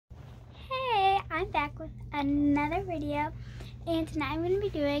I'm back with another video, and tonight I'm going to be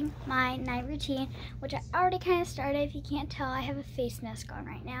doing my night routine, which I already kind of started. If you can't tell, I have a face mask on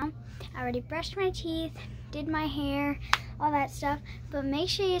right now. I already brushed my teeth, did my hair, all that stuff, but make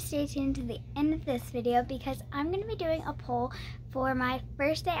sure you stay tuned to the end of this video because I'm going to be doing a poll for my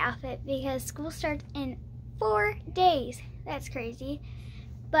first day outfit because school starts in 4 days. That's crazy.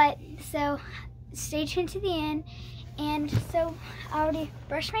 But so stay tuned to the end. And so I already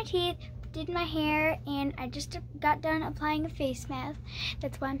brushed my teeth, did my hair, and I just got done applying a face mask.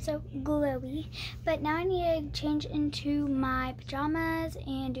 That's why I'm so glowy. But now I need to change into my pajamas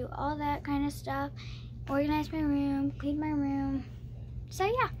and do all that kind of stuff. Organize my room, clean my room. So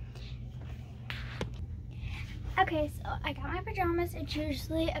yeah. Okay, so I got my pajamas. It's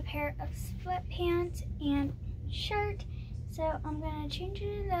usually a pair of sweatpants and shirt. So I'm gonna change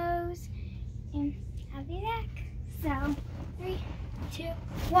into those and I'll be back. So 3, 2,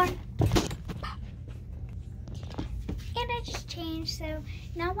 1. Pop. And I just changed. So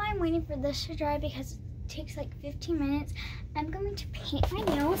now while I'm waiting for this to dry, because it takes like 15 minutes, I'm going to paint my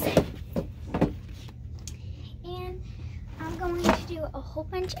nails. And I'm going to do a whole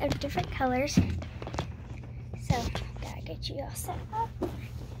bunch of different colors. So gotta get you all set up.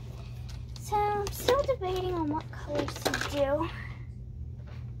 So I'm still debating on what colors to do.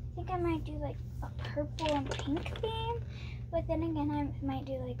 I think I might do like a purple and pink theme, but then again I might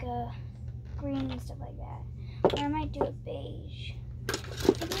do like a green and stuff like that. Or I might do a beige. I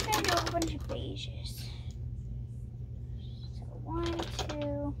think I'm gonna do a whole bunch of beiges. So 1,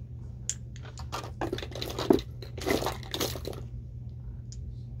 2,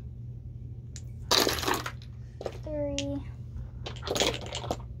 3.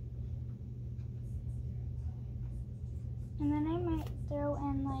 And then I might throw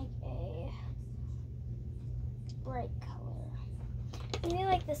in like a bright color. Maybe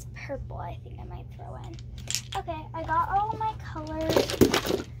like this purple I think I might throw in. Okay, I got all my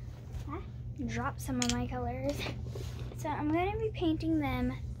colors. Dropped some of my colors. So I'm going to be painting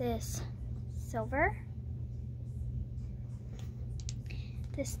them this silver,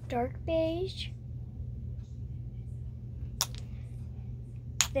 this dark beige,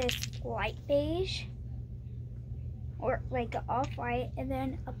 this light beige, or like an off-white, and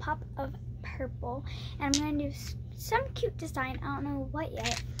then a pop of purple. And I'm going to do some cute design. I don't know what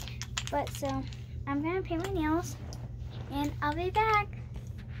yet. But so I'm going to paint my nails and I'll be back.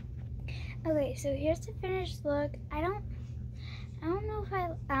 Okay, so here's the finished look. I don't know if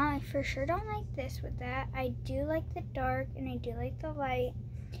I for sure don't like this with that. I do like the dark and I do like the light.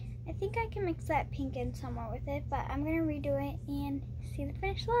 I think I can mix that pink in somewhere with it, but I'm going to redo it and see the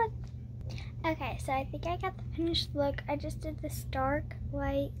finished look. Okay, so I think I got the finished look. I just did this dark,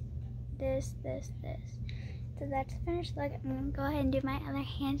 light, this. So that's the finished look. I'm going to go ahead and do my other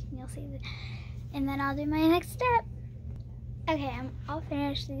hand and you'll see that. And then I'll do my next step. Okay, I'm all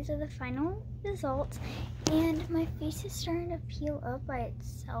finished. These are the final results. And my face is starting to peel up by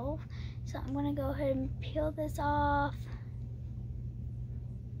itself. So I'm going to go ahead and peel this off.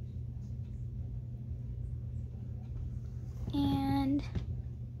 And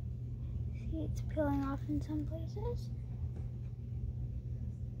see, it's peeling off in some places.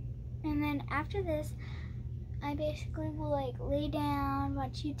 And then after this, I basically will like lay down,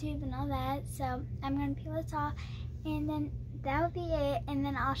 watch YouTube and all that. So I'm gonna peel this off and then that would be it. And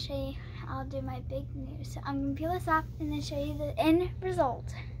then I'll show you, I'll do my big news. So I'm gonna peel this off and then show you the end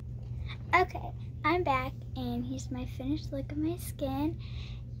result. Okay, I'm back and here's my finished look of my skin.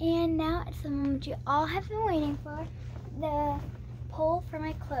 And now it's the moment you all have been waiting for, the poll for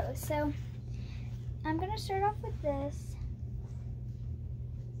my clothes. So I'm gonna start off with this.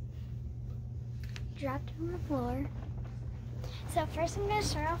 Dropped it on the floor. So first I'm going to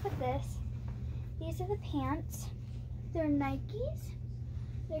start off with this. These are the pants. They're Nikes.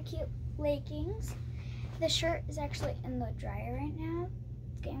 They're cute leggings. The shirt is actually in the dryer right now.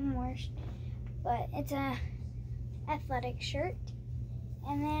 It's getting worse. But it's a athletic shirt.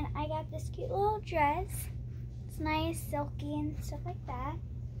 And then I got this cute little dress. It's nice, silky and stuff like that.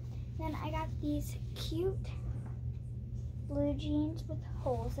 Then I got these cute blue jeans with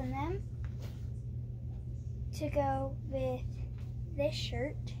holes in them to go with this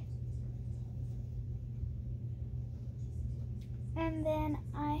shirt. And then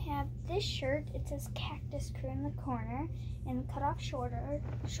I have this shirt. It says Cactus Crew in the corner and cut off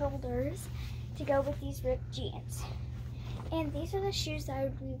shoulders to go with these ripped jeans. And these are the shoes that I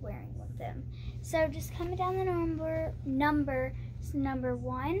would be wearing with them. So just comment down the number. So number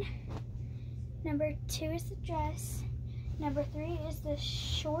 1, number 2 is the dress, number 3 is the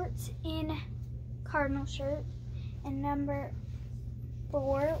shorts in cardinal shirt, and number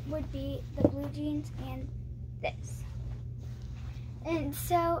 4 would be the blue jeans and this. And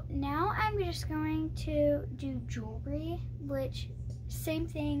so now I'm just going to do jewelry, which same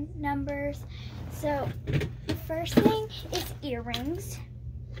thing, numbers. So the first thing is earrings.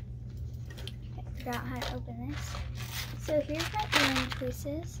 I forgot how to open this. So here's my earring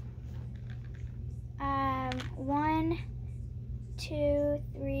choices. 1, 2,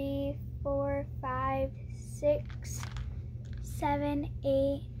 3, 4, 5, 6, 7,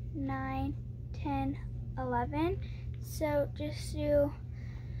 8, 9, 10, 11. So just do,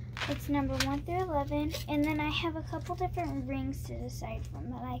 it's number 1 through 11. And then I have a couple different rings to decide from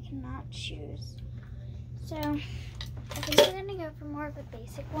that I cannot choose. So I think we're gonna go for more of a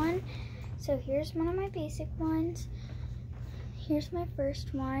basic one. So here's one of my basic ones. Here's my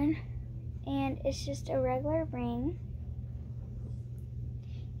first one. And it's just a regular ring.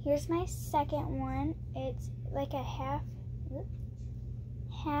 Here's my second one. It's like a half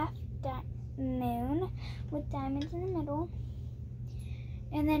moon with diamonds in the middle.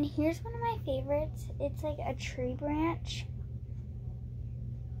 And then here's one of my favorites. It's like a tree branch.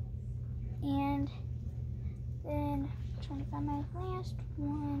 And then I'm trying to find my last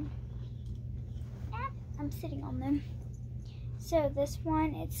one. I'm sitting on them. So this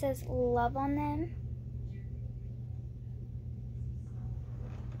one, it says love on them.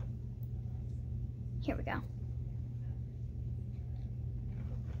 Here we go.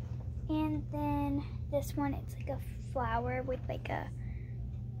 And then this one, it's like a flower with like a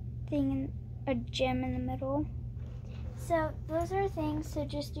thing, a gem in the middle. So those are things. So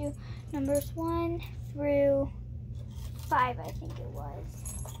just do numbers 1 through 5, I think it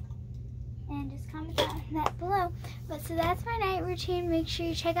was. And just comment down that below. But so that's my night routine. Make sure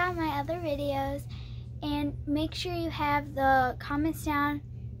you check out my other videos. And make sure you have the comments down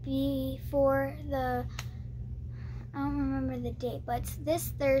before the, I don't remember the date, but it's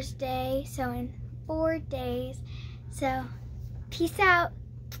this Thursday. So in 4 days. So peace out.